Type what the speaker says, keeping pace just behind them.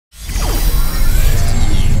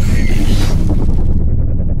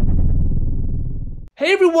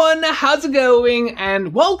Hey everyone, how's it going?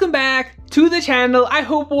 And welcome back to the channel. I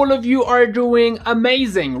hope all of you are doing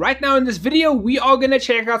amazing. Right now in this video, we are gonna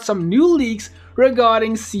check out some new leaks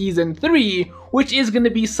regarding Season 3, which is gonna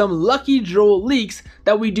be some lucky draw leaks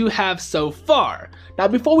that we do have so far. Now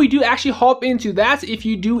before we do actually hop into that, if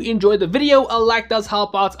you do enjoy the video, a like does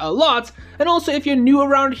help out a lot. And also if you're new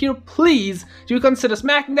around here, please do consider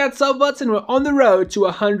smacking that sub button. We're on the road to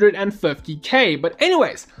 150k. But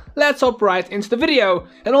anyways, let's hop right into the video.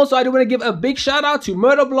 And also I do want to give a big shout out to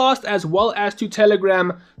Murdablast as well as to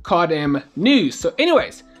Telegram codM News. So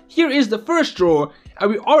anyways, here is the first draw, and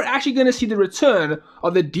we are actually going to see the return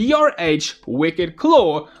of the DRH Wicked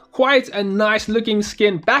Claw. Quite a nice looking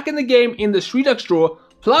skin back in the game in this Redux draw.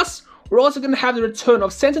 Plus, we're also going to have the return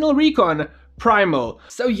of Sentinel Recon Primal.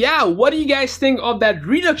 So yeah, what do you guys think of that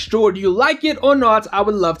Redux draw? Do you like it or not? I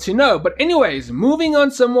would love to know. But anyways, moving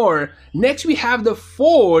on some more. Next we have the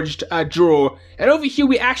Forged draw. And over here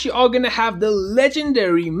we actually are going to have the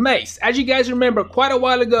Legendary Mace. As you guys remember, quite a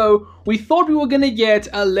while ago, we thought we were going to get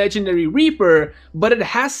a Legendary Reaper, but it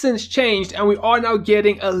has since changed and we are now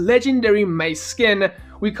getting a Legendary Mace skin.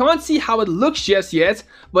 We can't see how it looks just yet,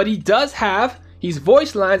 but he does have his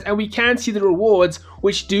voice lines and we can see the rewards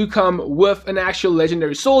which do come with an actual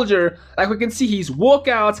legendary soldier. Like we can see he's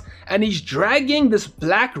walkout and he's dragging this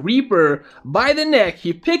Black Reaper by the neck.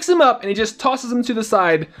 He picks him up and he just tosses him to the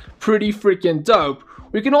side. Pretty freaking dope.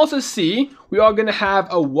 We can also see we are going to have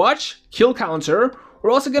a watch kill counter.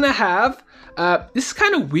 We're also going to have, this is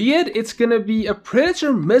kind of weird, it's going to be a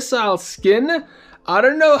Predator missile skin. I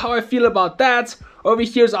don't know how I feel about that. Over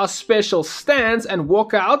here's our special stance and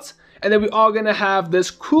walkout. And then we are going to have this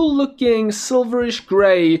cool looking silverish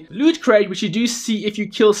gray loot crate, which you do see if you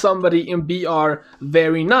kill somebody in BR.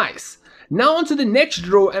 Very nice. Now on to the next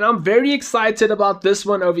draw, and I'm very excited about this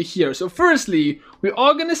one over here. So firstly, we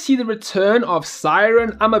are going to see the return of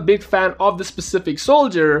Siren. I'm a big fan of the specific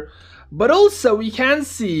soldier. But also we can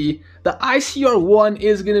see the ICR1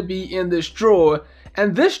 is going to be in this draw.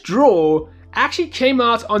 And this draw actually came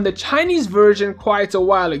out on the Chinese version quite a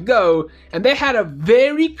while ago, and they had a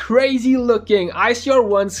very crazy looking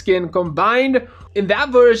ICR1 skin combined in that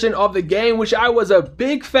version of the game, which I was a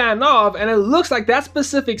big fan of, and it looks like that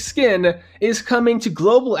specific skin is coming to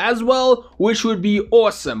global as well, which would be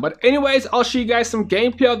awesome. But anyways, I'll show you guys some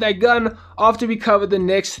gameplay of that gun after we cover the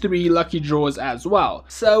next 3 lucky draws as well.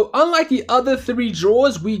 So unlike the other 3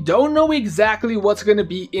 draws, we don't know exactly what's going to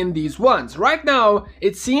be in these ones. Right now,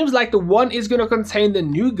 it seems like the one is going to contain the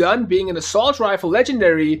new gun being an assault rifle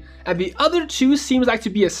legendary, and the other 2 seems like to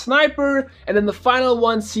be a sniper, and then the final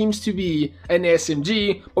one seems to be an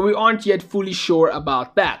SMG, but we aren't yet fully sure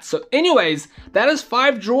about that. So anyways, that is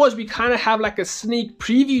 5 draws we kind of have like a sneak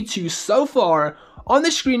preview to so far. On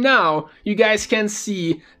the screen now, you guys can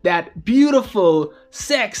see that beautiful,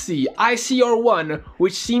 sexy ICR1,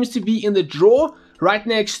 which seems to be in the draw right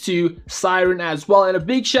next to Siren as well. And a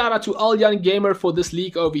big shout out to Alyan Gamer for this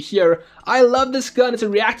leak over here. I love this gun. It's a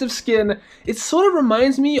reactive skin. It sort of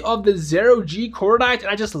reminds me of the 0G Cordite, and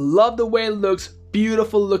I just love the way it looks.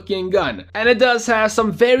 Beautiful looking gun. And it does have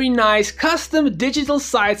some very nice custom digital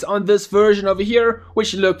sights on this version over here,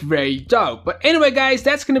 which look very dope. But anyway guys,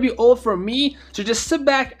 that's gonna be all from me. So just sit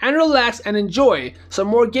back and relax and enjoy some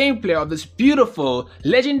more gameplay of this beautiful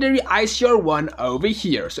legendary ICR1 over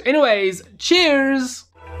here. So anyways, cheers!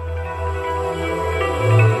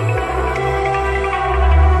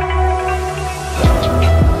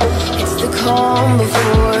 It's the calm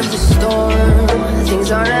before the storm.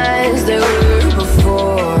 Things aren't as they were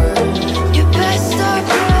before. You best start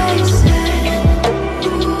bracing.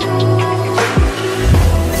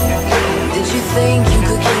 Did you think you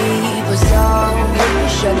could keep us out?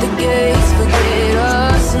 Shut the gates, forget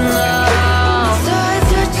us now.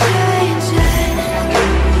 Tides are changing.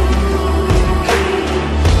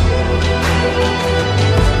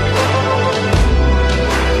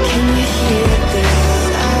 Can you hear this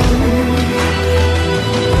sound?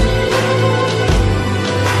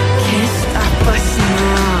 Can't stop us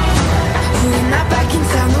now. We're not back in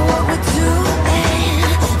town, know what we're doing.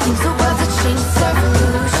 Things are about to change, it's a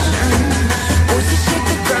revolution. Voices shake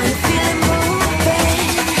the ground, you feel it moving.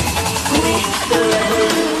 We're the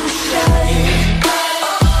revolution.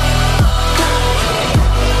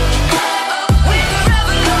 We're the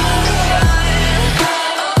revolution. We're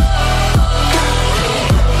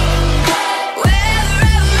the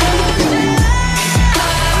revolution.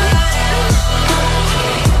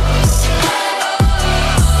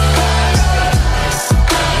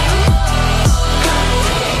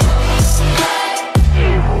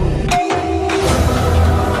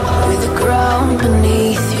 With the ground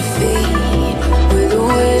beneath your feet, with a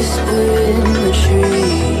whisper in the trees.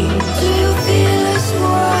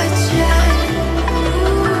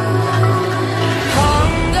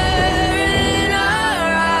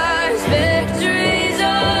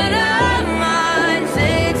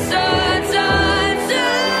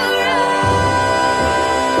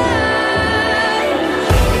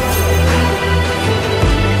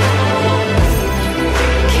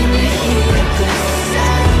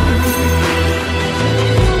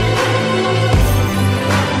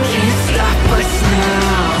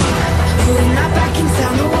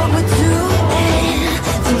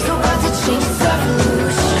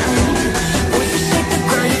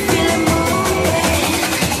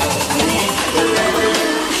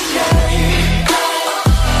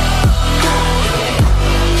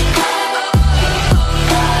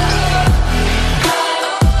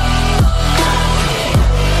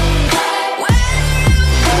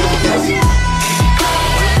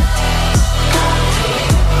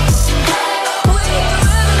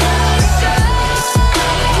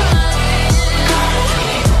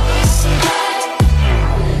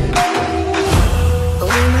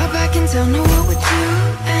 tell me what we're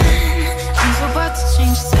doing. Things are about to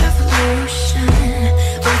change, it's evolution.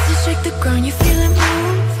 About to shake the ground, you feel it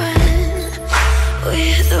moving.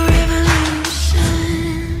 We're the revolution.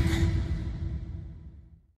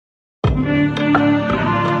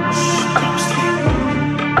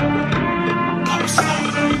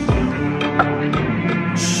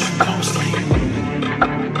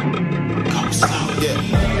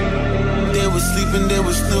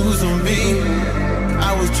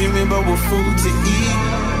 Dreaming about what food to eat.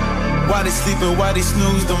 Why they sleeping, why they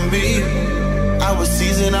snoozed on me? I was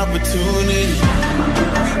seizing opportunity.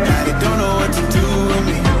 Now they don't know what to do with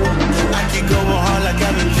me. I keep going hard like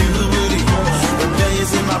I'm in puberty.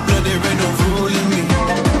 Rebellions in my blood, there ain't no ruling me.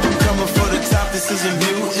 I'm coming for the top, this is a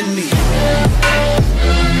mutiny.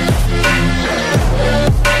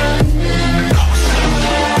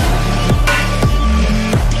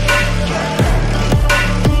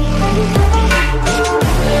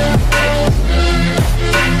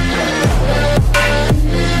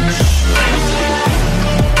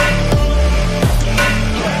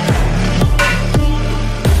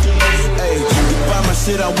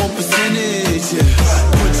 Shit, I want percentage, yeah.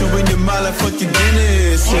 Put you in your mind like fuck your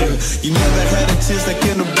Guinness, yeah. You never had a chance like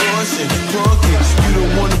an abortion. Broken, you don't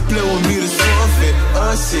wanna play with me to forfeit.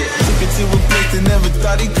 Shit, took it to a place that never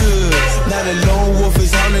thought he could. Now the lone wolf is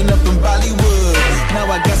howling up in Bollywood. Now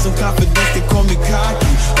I got some confidence, they call me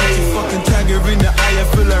cocky. Put your fucking tiger in the eye, I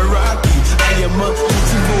feel like Rocky. I am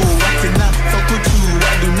untouchable, I cannot fuck with you.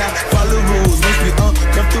 I do not follow rules, makes me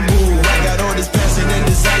uncomfortable. I got all this passion and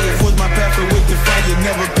desire, force my path with the fire.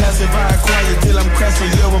 Never passive, I acquire till I'm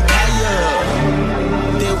crashing your empire.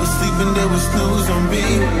 They was sleeping, they was snooze on me.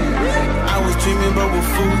 I was dreaming about what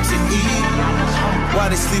food to eat. Why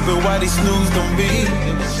they sleeping, why they snoozed on me?